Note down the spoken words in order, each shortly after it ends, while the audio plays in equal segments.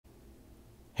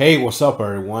Hey, what's up,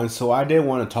 everyone? So, I did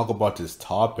want to talk about this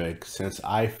topic since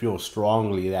I feel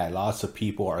strongly that lots of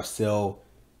people are still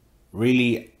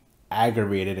really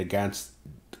aggravated against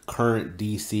current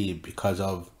DC because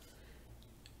of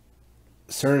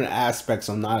certain aspects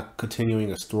of not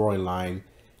continuing a storyline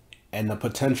and the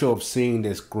potential of seeing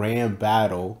this grand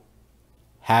battle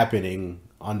happening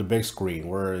on the big screen.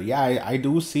 Where, yeah, I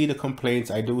do see the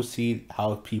complaints, I do see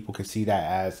how people can see that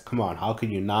as, come on, how can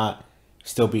you not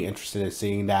still be interested in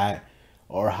seeing that?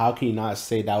 Or how can you not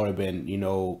say that would have been,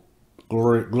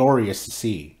 glorious to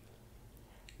see?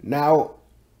 Now,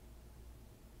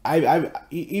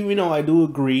 even though I do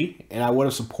agree and I would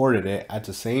have supported it, at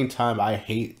the same time, I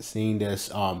hate seeing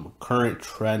this current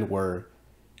trend where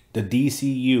the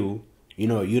DCU,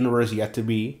 universe yet to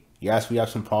be. Yes, we have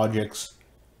some projects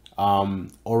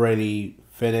already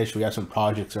finished. We have some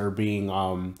projects that are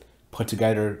being put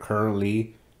together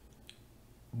currently,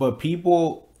 but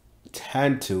people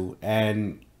tend to,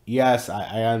 and yes,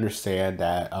 I understand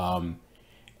that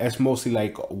it's mostly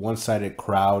like a one-sided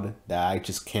crowd that I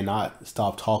just cannot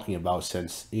stop talking about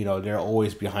since they're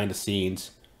always behind the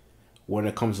scenes when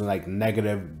it comes to like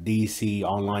negative DC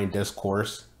online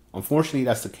discourse. Unfortunately,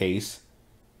 that's the case.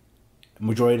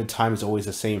 Majority of the time, it's always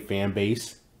the same fan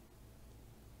base,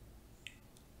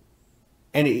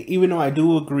 and even though I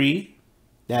do agree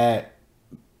that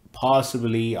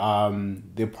possibly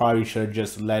they probably should have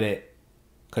just let it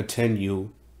continue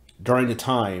during the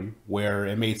time where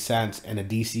it made sense and the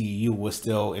DCU was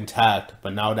still intact,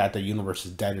 but now that the universe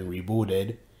is dead and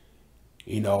rebooted,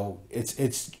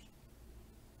 it's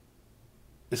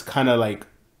kind of like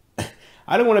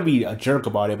I don't want to be a jerk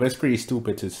about it, but it's pretty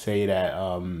stupid to say that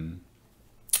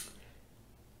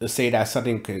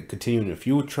something could continue in the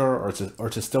future, or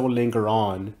to still linger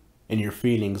on in your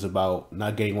feelings about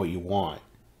not getting what you want.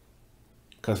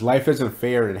 Because life isn't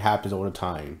fair and it happens all the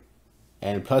time.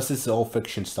 And plus, this is all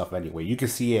fiction stuff anyway. You can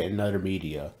see it in other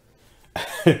media.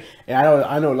 And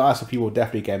I know lots of people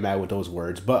definitely get mad with those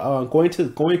words. But going to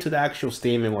the actual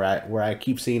statement where I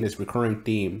keep seeing this recurring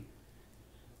theme,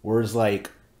 where it's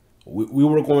like we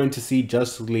were going to see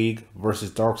Justice League versus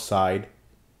Darkseid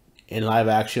in live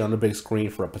action on the big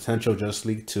screen for a potential Justice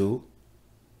League 2.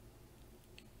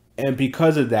 And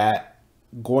because of that,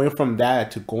 going from that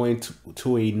to going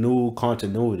to a new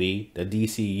continuity, the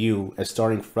DCU, and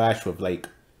starting fresh with like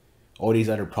all these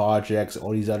other projects,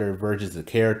 all these other versions of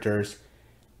characters,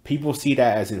 people see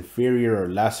that as inferior or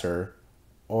lesser,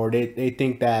 or they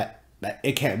think that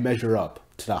it can't measure up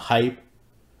to the hype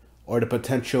or the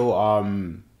potential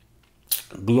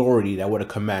glory that would have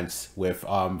commenced with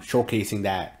showcasing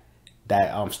that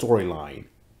storyline.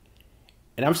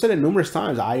 And I've said it numerous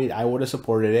times. I would have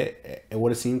supported it. It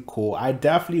would have seemed cool. I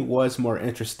definitely was more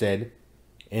interested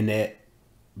in it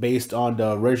based on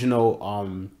the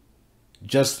original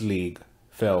Just League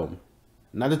film,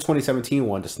 not the 2017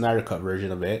 one, the Snyder Cut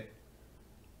version of it.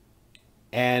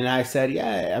 And I said,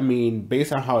 yeah, I mean,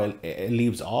 based on how it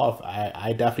leaves off,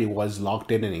 I definitely was locked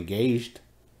in and engaged.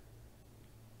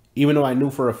 Even though I knew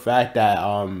for a fact that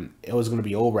it was going to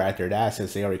be over after that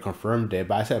since they already confirmed it.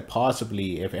 But I said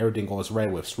possibly if everything goes right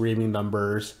with streaming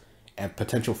numbers and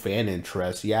potential fan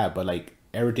interest, yeah. But like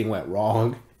everything went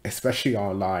wrong, especially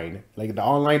online. Like the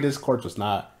online discourse was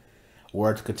not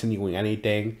worth continuing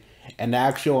anything, and the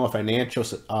actual financial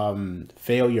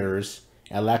failures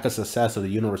and lack of success of the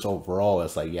universe overall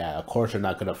is like, yeah, of course you're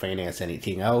not going to finance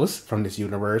anything else from this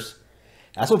universe.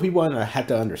 That's what people have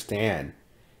to understand.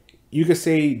 You could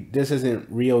say this isn't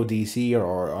real DC,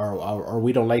 or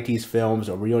we don't like these films,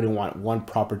 or we only want one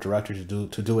proper director to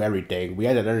do everything. We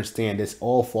have to understand this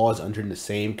all falls under the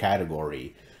same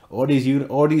category. All these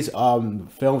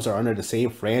films are under the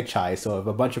same franchise. So if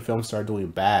a bunch of films start doing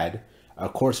bad,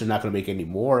 of course they're not going to make any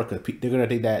more because they're going to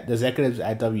think that the executives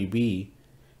at WB,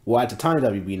 well, at the time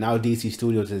WB, now DC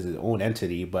Studios is its own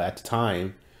entity, but at the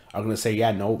time are going to say,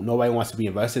 yeah, no, nobody wants to be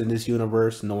invested in this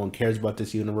universe. No one cares about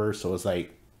this universe. So it's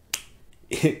like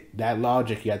that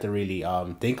logic you have to really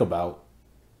think about,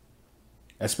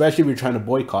 especially if you're trying to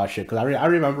boycott shit. Because I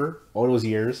remember all those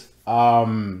years.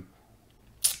 Again,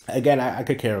 I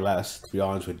could care less, to be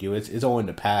honest with you. It's all in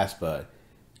the past, but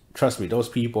trust me, those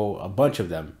people, a bunch of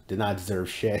them, did not deserve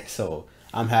shit. So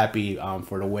I'm happy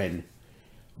for the win.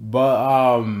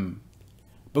 But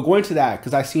going to that,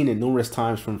 because I've seen it numerous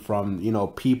times from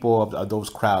people of those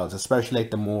crowds, especially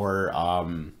like the more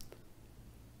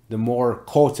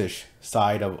cultish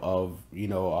side of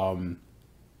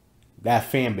that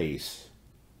fan base,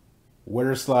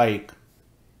 where it's like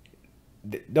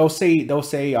they'll say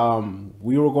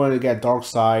we were going to get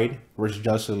Darkseid versus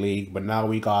Justice League, but now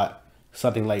we got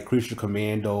something like Creature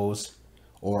Commandos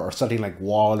or something like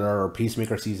Waller or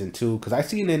Peacemaker season 2, because I've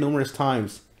seen it numerous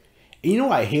times. And you know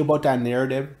what I hate about that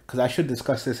narrative? Because I should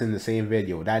discuss this in the same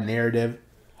video. That narrative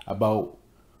about,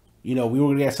 we were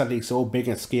gonna get something so big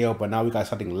in scale, but now we got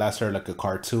something lesser, like a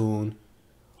cartoon,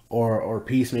 or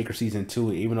Peacemaker season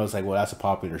 2. Even though it's like, well, that's a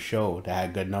popular show that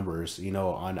had good numbers,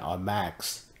 on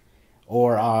Max,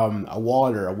 or a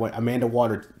Waller, Amanda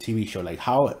Waller TV show. Like,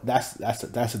 how that's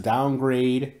a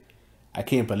downgrade. I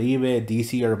can't believe it.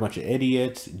 DC are a bunch of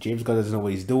idiots. James Gunn doesn't know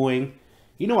what he's doing.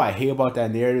 You know what I hate about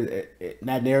that narrative?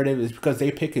 That narrative is because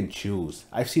they pick and choose.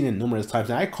 I've seen it numerous times,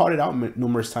 and I called it out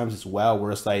numerous times as well.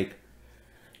 Where it's like,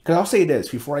 because I'll say this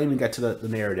before I even get to the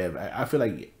narrative. I feel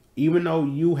like even though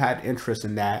you had interest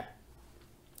in that,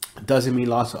 doesn't mean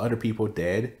lots of other people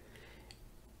did.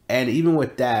 And even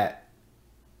with that,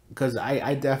 because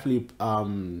I definitely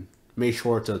made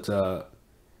sure to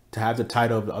have the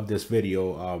title of this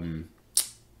video,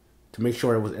 to make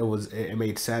sure it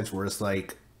made sense, where it's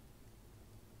like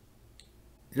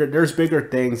there's bigger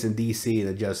things in DC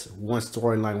than just one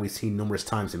storyline we've seen numerous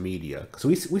times in media.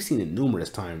 Because we've seen it numerous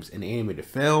times in animated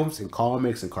films, in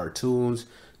comics, and cartoons.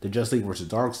 The Justice League versus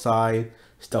Darkseid,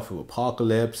 stuff with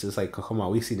Apocalypse. It's like, come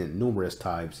on, we've seen it numerous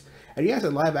times. And yes, a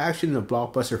live action in a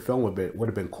blockbuster film would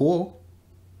have been cool.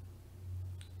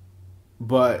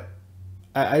 But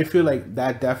I feel like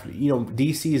that definitely,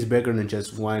 DC is bigger than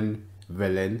just one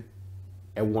villain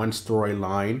and one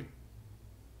storyline.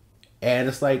 And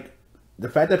it's like, the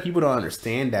fact that people don't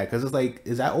understand that, because it's like,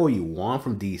 is that all you want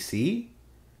from DC?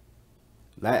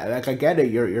 Like I get it,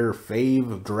 your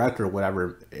fave director or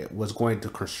whatever was going to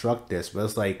construct this, but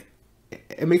it's like,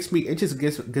 it just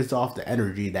gives off the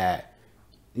energy that,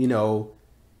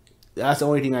 that's the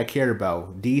only thing I care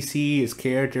about. DC, its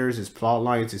characters, its plot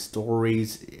lines, its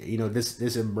stories, this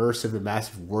immersive and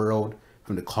massive world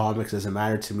from the comics doesn't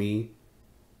matter to me.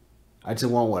 I just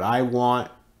want what I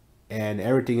want, and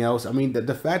everything else. I mean,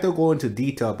 the fact they'll go into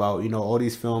detail about, all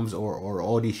these films or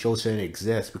all these shows shouldn't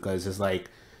exist, because it's like,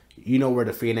 where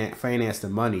to finance the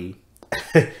money.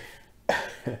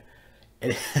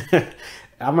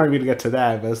 I'm not gonna get to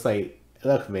that, but it's like,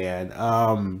 look, man,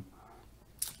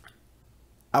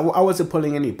 I wasn't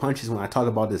pulling any punches when I talked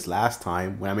about this last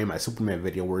time when I made my Superman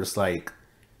video, where it's like,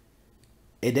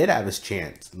 it did have its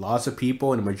chance. Lots of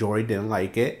people, and the majority didn't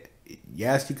like it.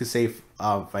 Yes, you could say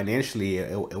financially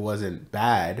it wasn't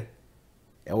bad.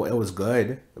 It was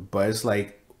good, but it's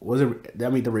like,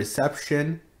 the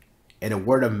reception and the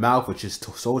word of mouth, which is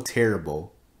so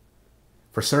terrible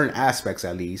for certain aspects,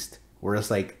 at least, where it's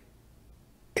like,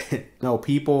 no,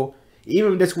 people,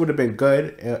 even if this would have been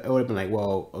good, it would have been like,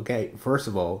 well, okay, first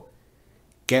of all,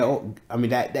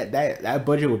 that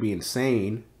budget would be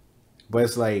insane, but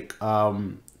it's like,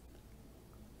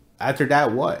 after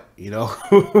that, what?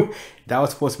 That was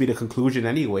supposed to be the conclusion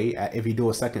anyway, if you do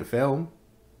a second film.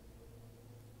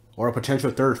 Or a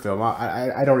potential third film.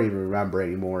 I don't even remember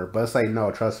anymore. But it's like,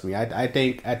 no, trust me. I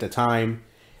think at the time,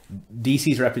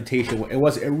 DC's reputation,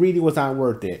 it really was not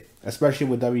worth it. Especially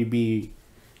with WB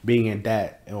being in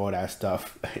debt and all that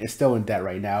stuff. It's still in debt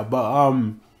right now. But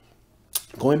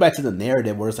going back to the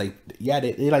narrative, where it's like, yeah,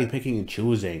 they like picking and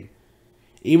choosing.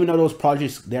 Even though those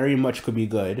projects very much could be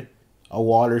good. A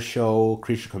Water show,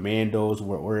 Creature Commandos,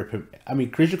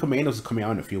 Creature Commandos is coming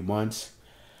out in a few months.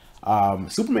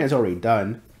 Superman's already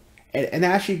done. And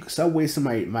actually some ways to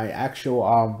my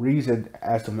actual reason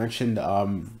as to mention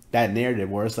that narrative,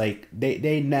 where it's like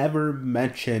they never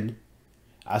mention,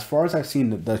 as far as I've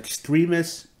seen, the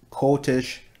extremist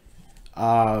cultish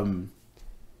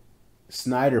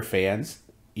Snyder fans.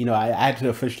 I had to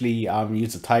officially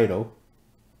use the title.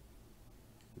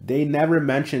 They never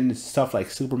mentioned stuff like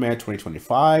Superman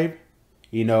 2025.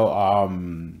 They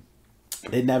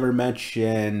never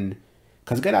mention,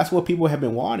 because again, that's what people have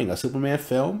been wanting, a Superman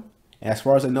film. And as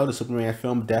far as I know, the Superman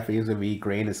film definitely is going to be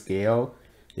grain to scale.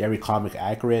 Very comic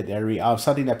accurate. Very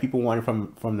something that people wanted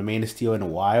from the Man of Steel in a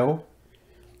while.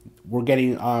 We're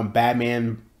getting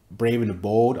Batman Brave and the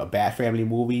Bold, a Bat Family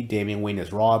movie. Damian Wayne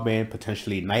is Robin.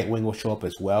 Potentially Nightwing will show up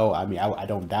as well. I mean, I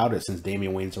don't doubt it, since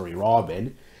Damian Wayne's already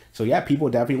Robin. So yeah, people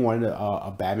definitely wanted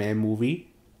a Batman movie.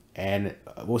 And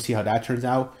we'll see how that turns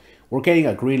out. We're getting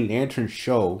a Green Lantern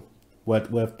show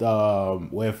with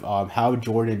Hal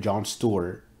Jordan and Jon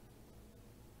Stewart.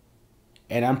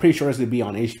 And I'm pretty sure it's going to be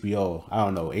on HBO. I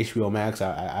don't know, HBO Max.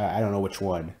 I don't know which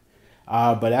one.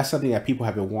 But that's something that people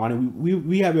have been wanting.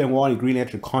 We have been wanting Green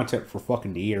Lantern content for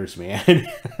fucking years, man.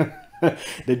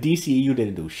 The DCEU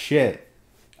didn't do shit.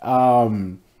 But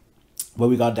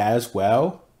we got that as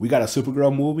well. We got a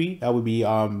Supergirl movie that would be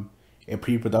in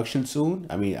pre-production soon.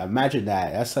 I mean, imagine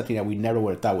that. That's something that we never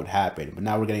would have thought would happen. But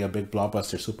now we're getting a big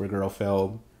blockbuster Supergirl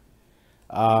film.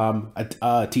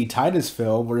 a Teen Titans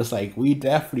film where it's like we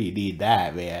definitely need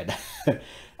that, man.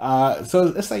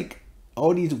 So it's like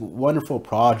all these wonderful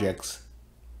projects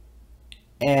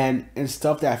and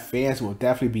stuff that fans will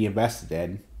definitely be invested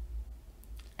in.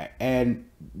 And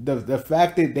the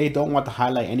fact that they don't want to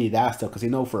highlight any of that stuff because they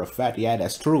know for a fact, yeah,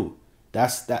 that's true.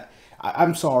 That's that.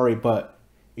 I'm sorry, but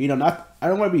not. I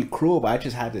don't want to be cruel, but I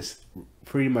just had this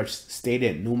pretty much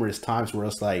stated numerous times where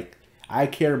it's like I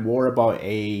care more about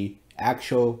a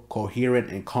actual coherent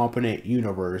and competent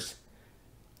universe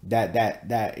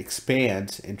that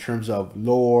expands in terms of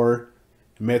lore,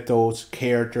 mythos,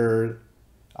 character,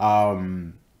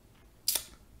 um,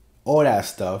 all that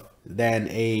stuff than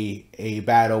a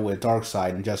battle with Darkseid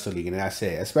and Justice League, and that's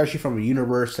it. Especially from a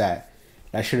universe that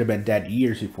should have been dead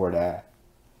years before that.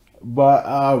 But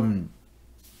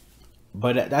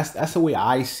that's the way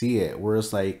I see it. Where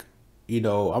it's like,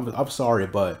 I'm sorry,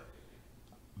 but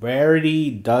rarity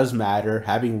does matter.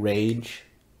 Having range,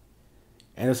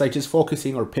 and it's like just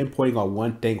focusing or pinpointing on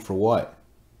one thing for what.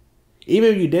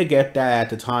 Even if you did get that at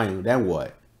the time, then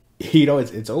what?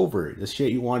 It's over. The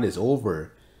shit you want is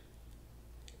over.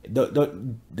 The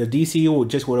DCU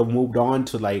just would have moved on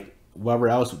to like whatever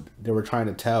else they were trying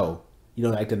to tell,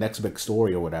 like the next big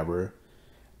story or whatever.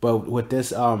 But with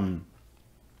this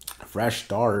fresh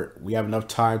start, we have enough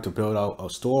time to build out a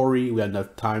story. We have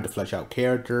enough time to flesh out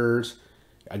characters,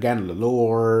 again the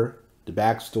lore, the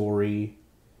backstory.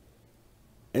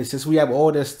 And since we have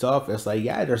all this stuff, it's like,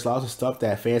 yeah, there's lots of stuff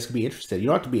that fans could be interested in. You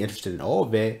don't have to be interested in all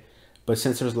of it, but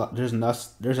since there's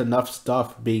enough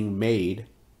stuff being made,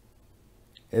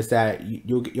 is that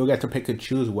you'll get to pick and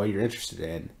choose what you're interested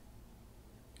in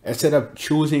instead of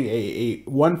choosing a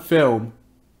one film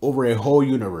over a whole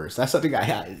universe. That's something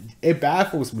it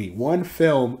baffles me. One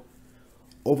film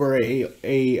over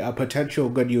a potential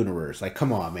good universe. Like,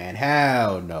 come on, man,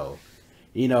 hell no.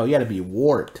 You got to be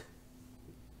warped.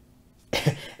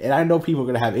 And I know people are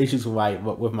gonna have issues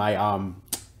with my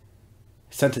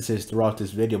sentences throughout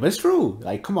this video, but it's true.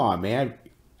 Like, come on, man,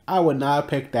 I would not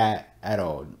pick that at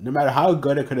all, no matter how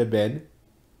good it could have been.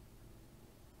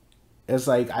 It's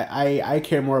like I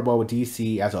care more about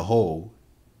DC as a whole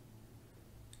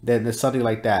than something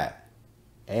like that.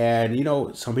 And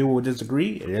some people would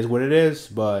disagree. It is what it is,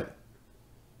 but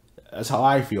that's how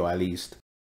I feel, at least.